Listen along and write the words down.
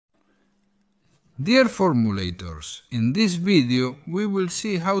Dear formulators, in this video we will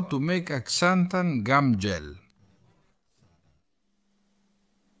see how to make a xanthan gum gel.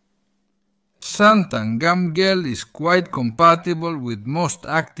 Xanthan gum gel is quite compatible with most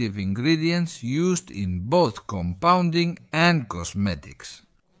active ingredients used in both compounding and cosmetics.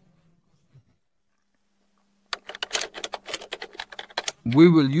 We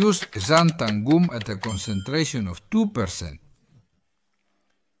will use xanthan gum at a concentration of 2%.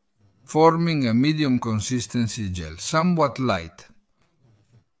 Forming a medium consistency gel, somewhat light.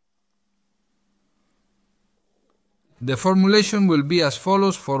 The formulation will be as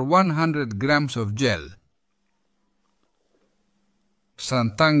follows for 100 grams of gel.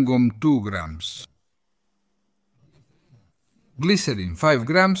 Xanthan gum 2 grams. Glycerin 5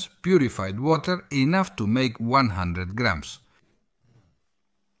 grams, purified water enough to make 100 grams.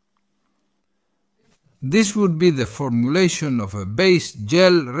 This would be the formulation of a base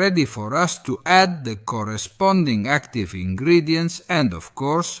gel ready for us to add the corresponding active ingredients and, of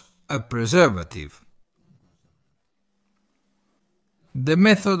course, a preservative. The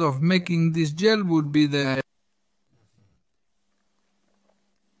method of making this gel would be the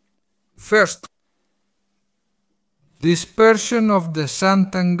first dispersion of the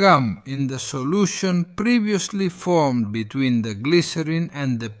xanthan gum in the solution previously formed between the glycerin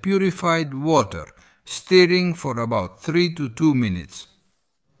and the purified water, stirring for about 3 to 2 minutes.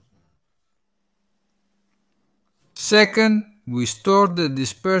 Second, we store the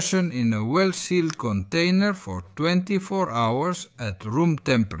dispersion in a well-sealed container for 24 hours at room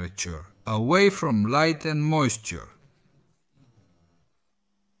temperature, away from light and moisture.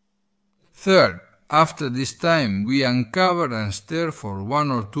 Third, after this time, we uncover and stir for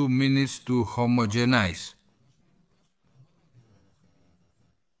 1 or 2 minutes to homogenize.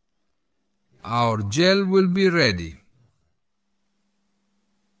 Our gel will be ready.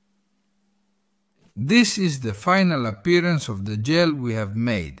 This is the final appearance of the gel we have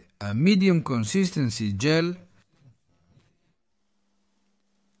made, a medium consistency gel,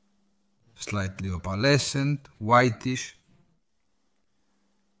 slightly opalescent, whitish,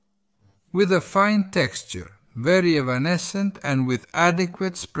 with a fine texture, very evanescent and with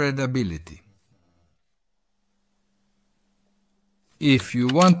adequate spreadability. If you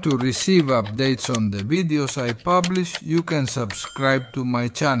want to receive updates on the videos I publish, you can subscribe to my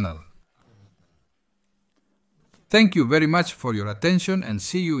channel. Thank you very much for your attention and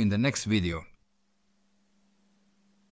see you in the next video.